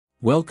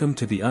Welcome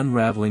to the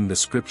Unraveling the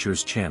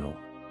Scriptures channel.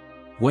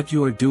 What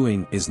you are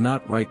doing is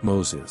not right,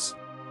 Moses.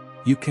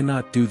 You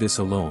cannot do this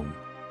alone.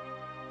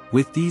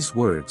 With these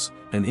words,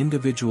 an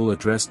individual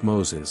addressed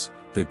Moses,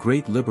 the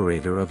great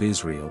liberator of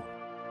Israel.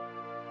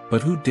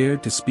 But who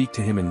dared to speak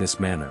to him in this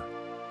manner?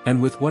 And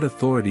with what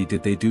authority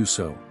did they do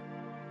so?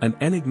 An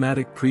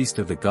enigmatic priest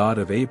of the God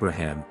of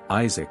Abraham,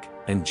 Isaac,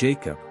 and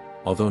Jacob,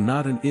 although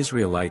not an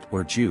Israelite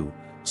or Jew,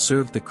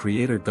 served the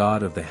Creator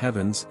God of the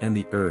heavens and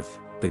the earth,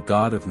 the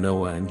God of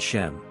Noah and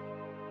Shem.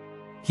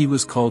 He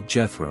was called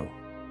Jethro.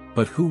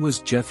 But who was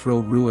Jethro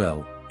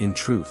Ruel, in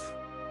truth?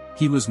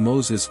 He was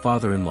Moses'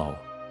 father-in-law.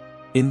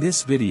 In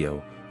this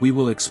video, we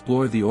will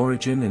explore the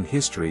origin and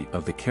history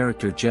of the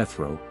character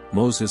Jethro,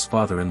 Moses'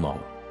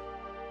 father-in-law.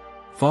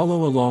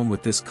 Follow along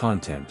with this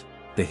content,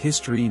 the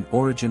history and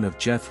origin of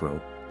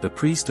Jethro, the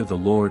priest of the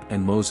Lord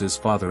and Moses'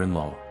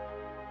 father-in-law.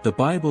 The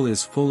Bible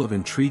is full of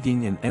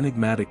intriguing and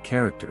enigmatic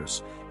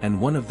characters, and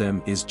one of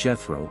them is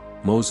Jethro,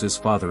 Moses'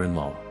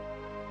 father-in-law.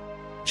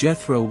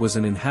 Jethro was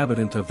an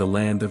inhabitant of the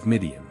land of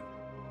Midian.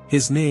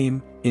 His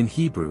name, in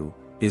Hebrew,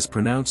 is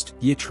pronounced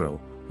Jetro,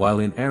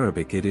 while in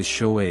Arabic it is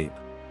Shoaib.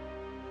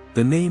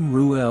 The name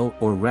Ruel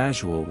or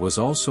Rajuel was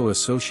also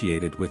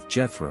associated with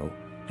Jethro,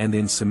 and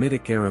in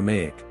Semitic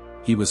Aramaic,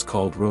 he was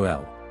called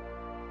Ruel.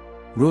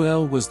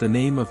 Ruel was the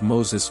name of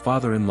Moses'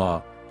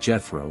 father-in-law,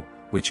 Jethro,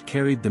 which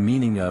carried the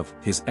meaning of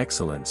his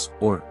excellence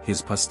or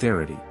his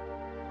posterity.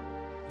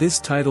 This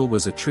title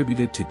was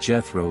attributed to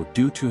Jethro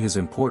due to his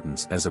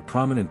importance as a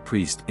prominent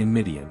priest in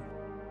Midian.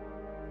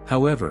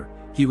 However,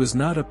 he was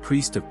not a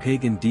priest of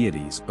pagan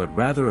deities but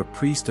rather a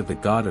priest of the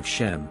God of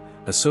Shem,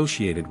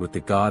 associated with the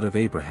God of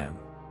Abraham.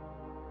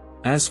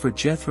 As for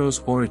Jethro's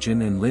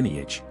origin and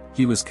lineage,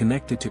 he was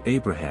connected to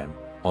Abraham,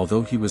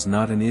 although he was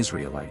not an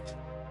Israelite.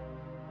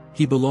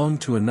 He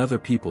belonged to another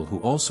people who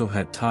also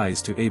had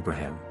ties to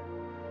Abraham.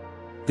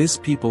 This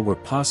people were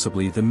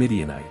possibly the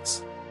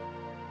Midianites.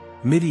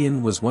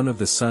 Midian was one of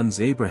the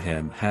sons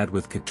Abraham had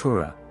with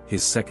Keturah,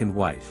 his second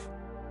wife.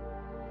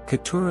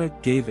 Keturah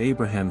gave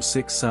Abraham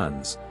 6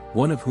 sons,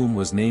 one of whom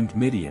was named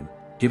Midian,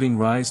 giving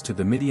rise to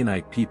the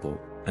Midianite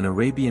people, an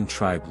Arabian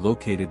tribe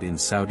located in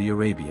Saudi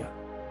Arabia.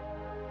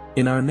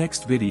 In our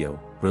next video,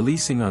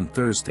 releasing on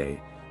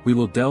Thursday, we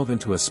will delve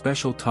into a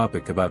special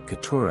topic about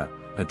Keturah,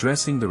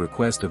 addressing the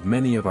request of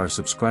many of our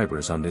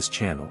subscribers on this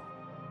channel.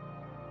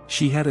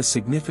 She had a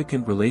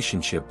significant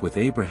relationship with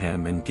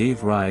Abraham and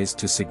gave rise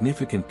to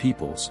significant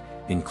peoples,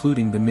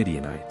 including the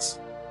Midianites.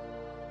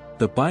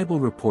 The Bible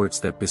reports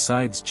that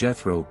besides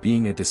Jethro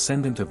being a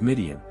descendant of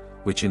Midian,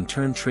 which in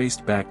turn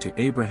traced back to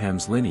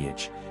Abraham's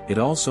lineage, it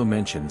also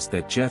mentions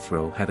that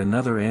Jethro had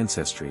another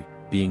ancestry,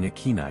 being a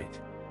Kenite.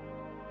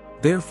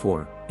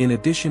 Therefore, in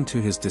addition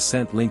to his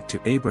descent linked to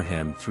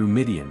Abraham through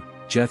Midian,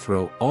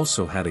 Jethro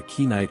also had a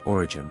Kenite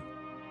origin.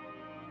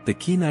 The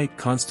Kenite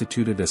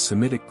constituted a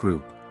Semitic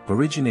group,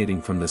 originating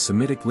from the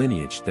Semitic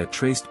lineage that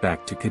traced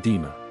back to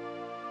Kedema.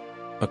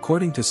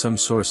 According to some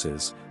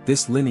sources,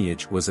 this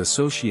lineage was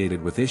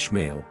associated with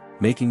Ishmael,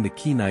 making the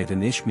Kenite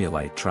an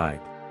Ishmaelite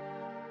tribe.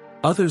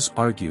 Others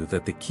argue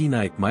that the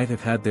Kenite might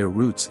have had their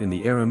roots in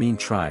the Aramean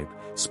tribe,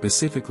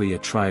 specifically a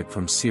tribe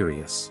from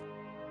Sirius.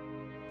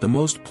 The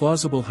most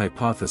plausible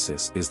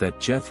hypothesis is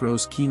that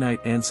Jethro's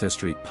Kenite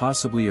ancestry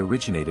possibly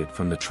originated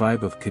from the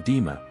tribe of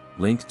Kedema,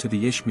 linked to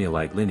the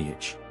Ishmaelite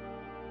lineage.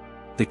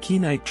 The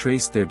Kenite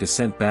traced their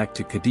descent back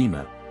to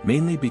Kedema,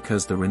 mainly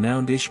because the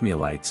renowned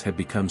Ishmaelites had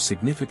become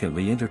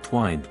significantly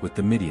intertwined with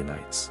the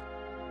Midianites.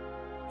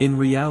 In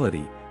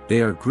reality,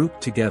 they are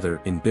grouped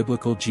together in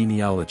biblical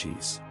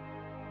genealogies.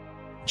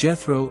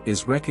 Jethro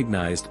is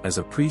recognized as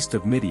a priest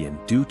of Midian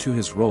due to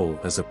his role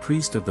as a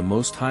priest of the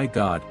Most High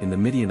God in the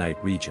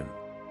Midianite region.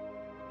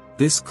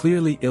 This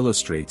clearly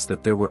illustrates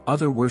that there were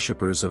other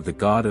worshippers of the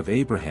God of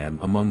Abraham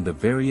among the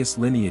various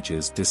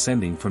lineages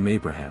descending from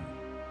Abraham.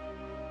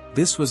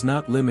 This was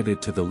not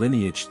limited to the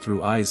lineage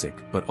through Isaac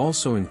but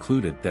also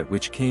included that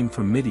which came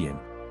from Midian,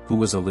 who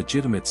was a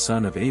legitimate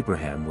son of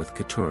Abraham with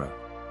Keturah.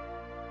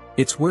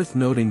 It's worth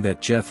noting that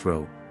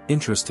Jethro,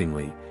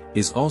 interestingly,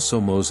 is also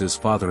Moses'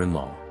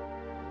 father-in-law.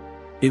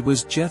 It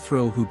was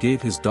Jethro who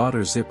gave his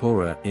daughter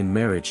Zipporah in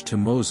marriage to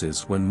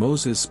Moses when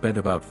Moses spent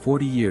about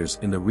 40 years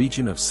in the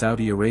region of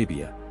Saudi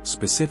Arabia,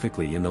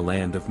 specifically in the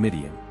land of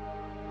Midian.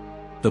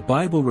 The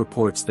Bible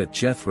reports that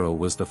Jethro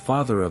was the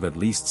father of at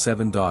least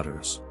 7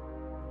 daughters.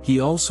 He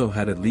also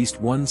had at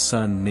least one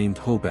son named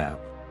Hobab.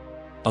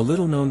 A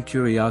little-known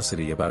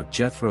curiosity about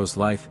Jethro's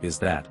life is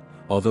that,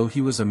 although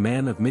he was a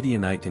man of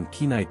Midianite and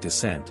Kenite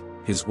descent,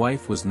 his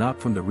wife was not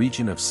from the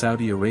region of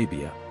Saudi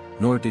Arabia,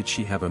 nor did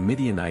she have a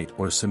Midianite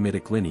or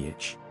Semitic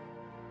lineage.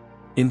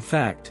 In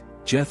fact,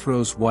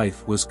 Jethro's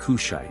wife was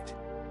Cushite.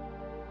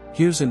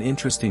 Here's an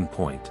interesting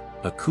point: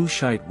 a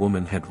Cushite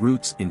woman had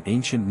roots in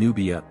ancient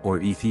Nubia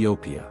or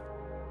Ethiopia.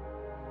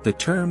 The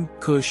term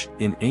Cush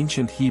in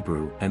ancient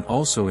Hebrew and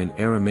also in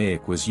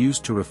Aramaic was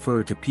used to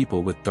refer to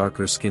people with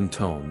darker skin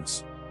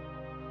tones.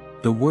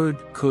 The word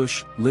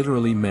Cush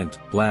literally meant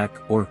black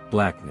or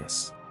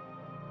blackness.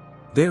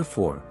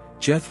 Therefore,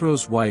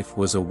 Jethro's wife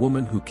was a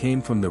woman who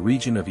came from the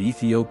region of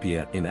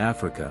Ethiopia in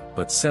Africa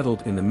but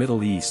settled in the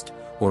Middle East,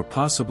 or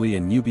possibly a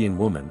Nubian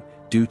woman,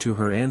 due to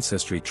her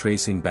ancestry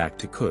tracing back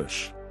to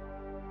Cush.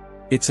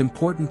 It's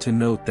important to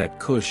note that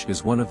Cush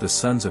is one of the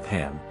sons of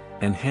Ham,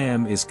 and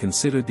Ham is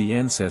considered the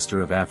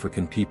ancestor of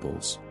African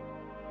peoples.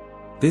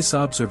 This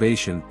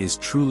observation is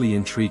truly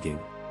intriguing.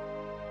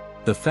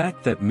 The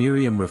fact that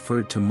Miriam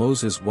referred to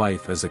Moses'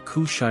 wife as a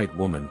Cushite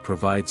woman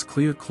provides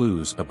clear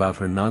clues about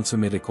her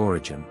non-Semitic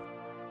origin.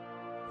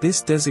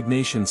 This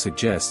designation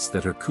suggests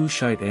that her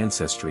Cushite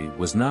ancestry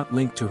was not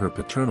linked to her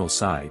paternal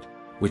side,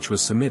 which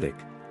was Semitic,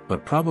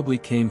 but probably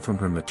came from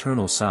her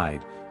maternal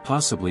side,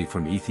 possibly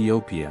from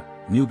Ethiopia,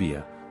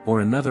 Nubia, or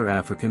another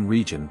African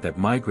region that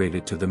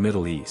migrated to the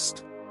Middle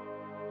East.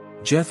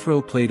 Jethro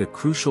played a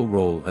crucial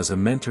role as a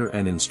mentor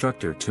and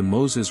instructor to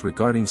Moses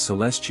regarding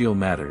celestial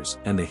matters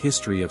and the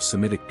history of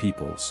Semitic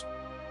peoples.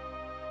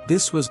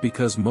 This was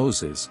because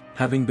Moses,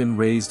 having been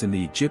raised in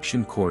the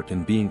Egyptian court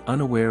and being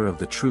unaware of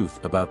the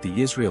truth about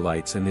the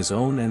Israelites and his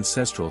own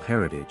ancestral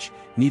heritage,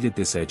 needed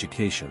this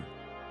education.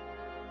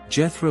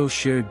 Jethro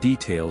shared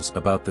details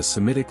about the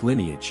Semitic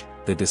lineage,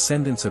 the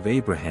descendants of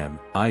Abraham,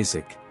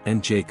 Isaac,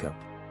 and Jacob.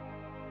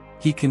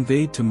 He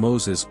conveyed to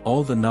Moses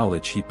all the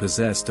knowledge he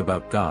possessed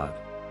about God.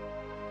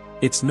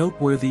 It's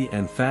noteworthy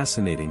and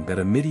fascinating that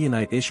a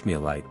Midianite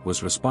Ishmaelite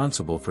was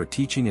responsible for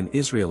teaching an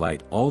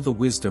Israelite all the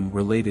wisdom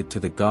related to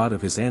the God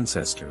of his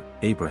ancestor,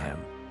 Abraham.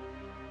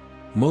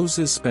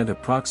 Moses spent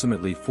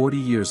approximately 40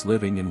 years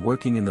living and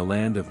working in the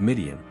land of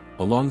Midian,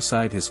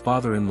 alongside his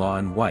father-in-law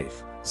and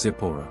wife,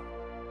 Zipporah.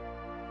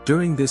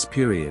 During this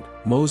period,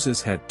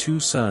 Moses had two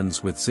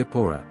sons with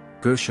Zipporah,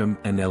 Gershom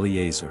and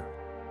Eleazar.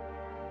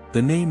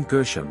 The name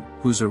Gershom,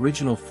 whose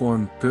original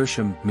form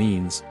Gershom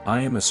means,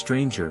 I am a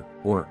stranger,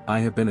 or I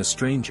have been a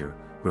stranger,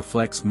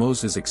 reflects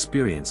Moses'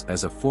 experience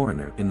as a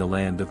foreigner in the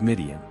land of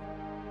Midian.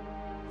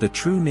 The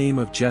true name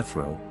of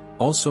Jethro,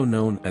 also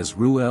known as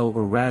Ruel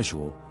or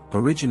Rajuel,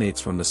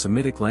 originates from the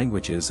Semitic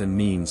languages and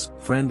means,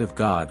 friend of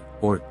God,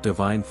 or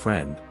divine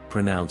friend,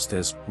 pronounced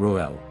as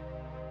Roel.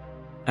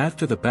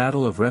 After the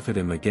Battle of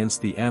Rephidim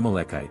against the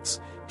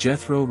Amalekites,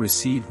 Jethro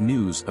received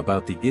news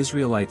about the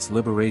Israelites'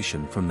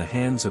 liberation from the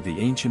hands of the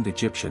ancient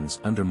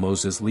Egyptians under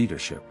Moses'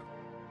 leadership.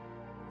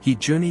 He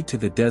journeyed to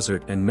the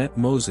desert and met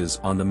Moses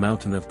on the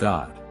mountain of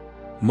God.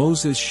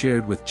 Moses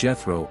shared with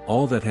Jethro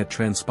all that had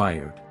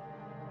transpired.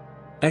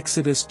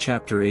 Exodus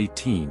chapter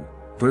 18,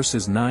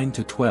 verses 9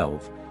 to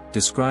 12,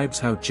 describes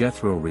how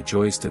Jethro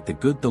rejoiced at the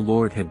good the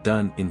Lord had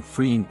done in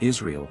freeing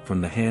Israel from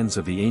the hands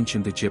of the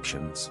ancient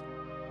Egyptians.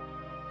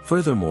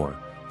 Furthermore,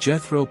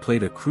 Jethro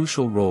played a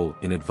crucial role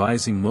in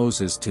advising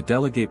Moses to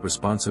delegate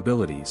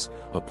responsibilities,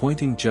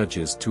 appointing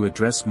judges to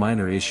address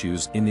minor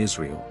issues in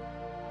Israel.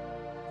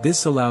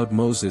 This allowed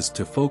Moses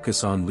to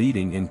focus on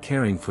leading and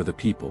caring for the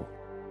people.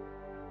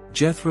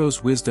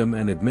 Jethro's wisdom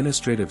and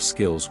administrative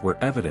skills were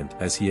evident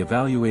as he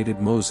evaluated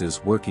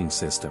Moses' working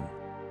system.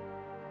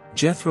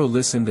 Jethro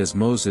listened as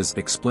Moses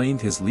explained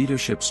his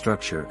leadership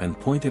structure and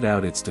pointed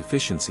out its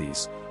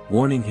deficiencies,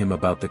 warning him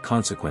about the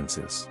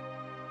consequences.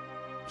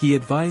 He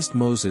advised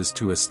Moses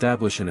to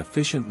establish an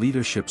efficient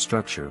leadership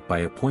structure by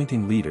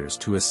appointing leaders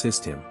to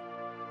assist him.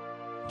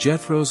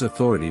 Jethro's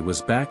authority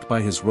was backed by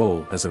his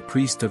role as a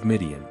priest of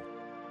Midian.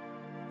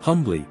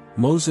 Humbly,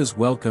 Moses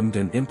welcomed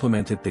and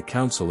implemented the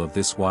counsel of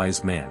this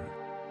wise man.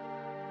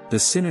 The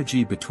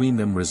synergy between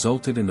them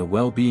resulted in the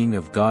well-being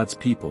of God's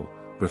people,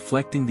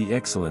 reflecting the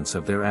excellence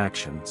of their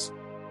actions.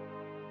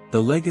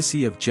 The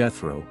legacy of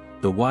Jethro,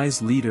 the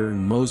wise leader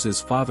and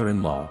Moses'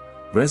 father-in-law,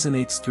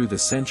 resonates through the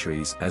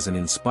centuries as an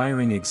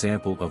inspiring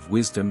example of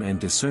wisdom and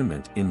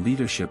discernment in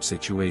leadership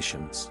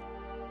situations.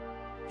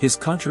 His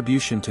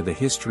contribution to the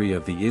history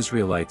of the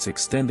Israelites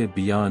extended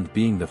beyond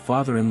being the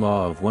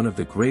father-in-law of one of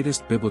the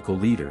greatest biblical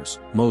leaders,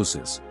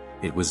 Moses.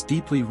 It was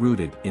deeply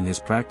rooted in his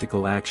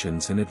practical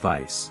actions and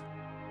advice.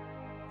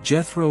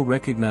 Jethro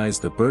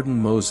recognized the burden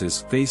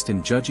Moses faced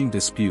in judging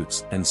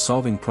disputes and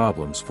solving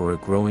problems for a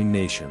growing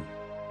nation.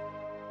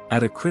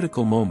 At a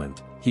critical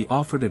moment, he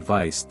offered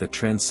advice that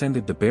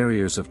transcended the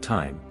barriers of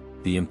time,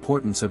 the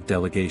importance of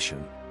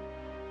delegation.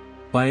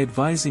 By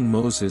advising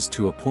Moses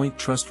to appoint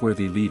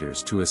trustworthy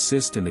leaders to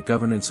assist in the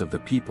governance of the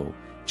people,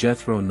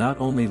 Jethro not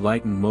only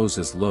lightened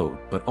Moses' load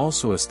but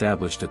also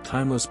established a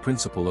timeless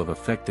principle of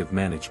effective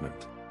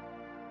management.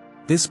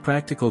 This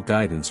practical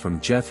guidance from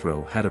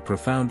Jethro had a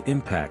profound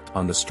impact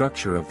on the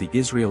structure of the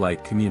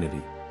Israelite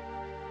community.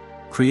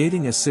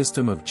 Creating a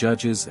system of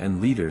judges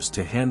and leaders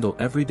to handle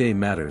everyday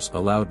matters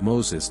allowed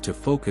Moses to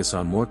focus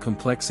on more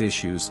complex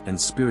issues and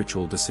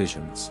spiritual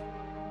decisions.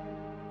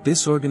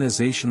 This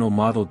organizational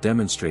model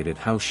demonstrated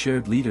how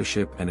shared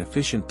leadership and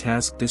efficient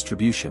task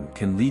distribution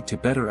can lead to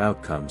better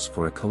outcomes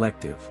for a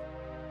collective.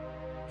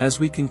 As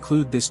we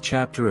conclude this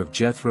chapter of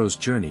Jethro's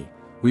journey,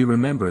 we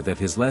remember that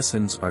his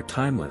lessons are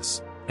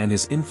timeless, and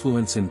his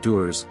influence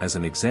endures as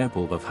an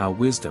example of how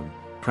wisdom,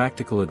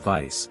 practical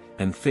advice,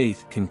 and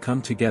faith can come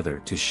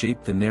together to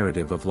shape the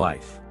narrative of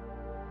life.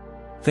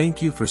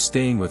 Thank you for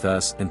staying with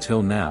us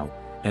until now,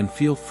 and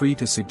feel free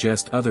to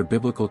suggest other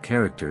biblical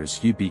characters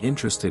you'd be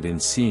interested in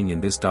seeing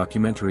in this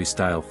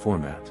documentary-style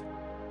format.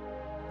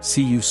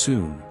 See you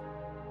soon.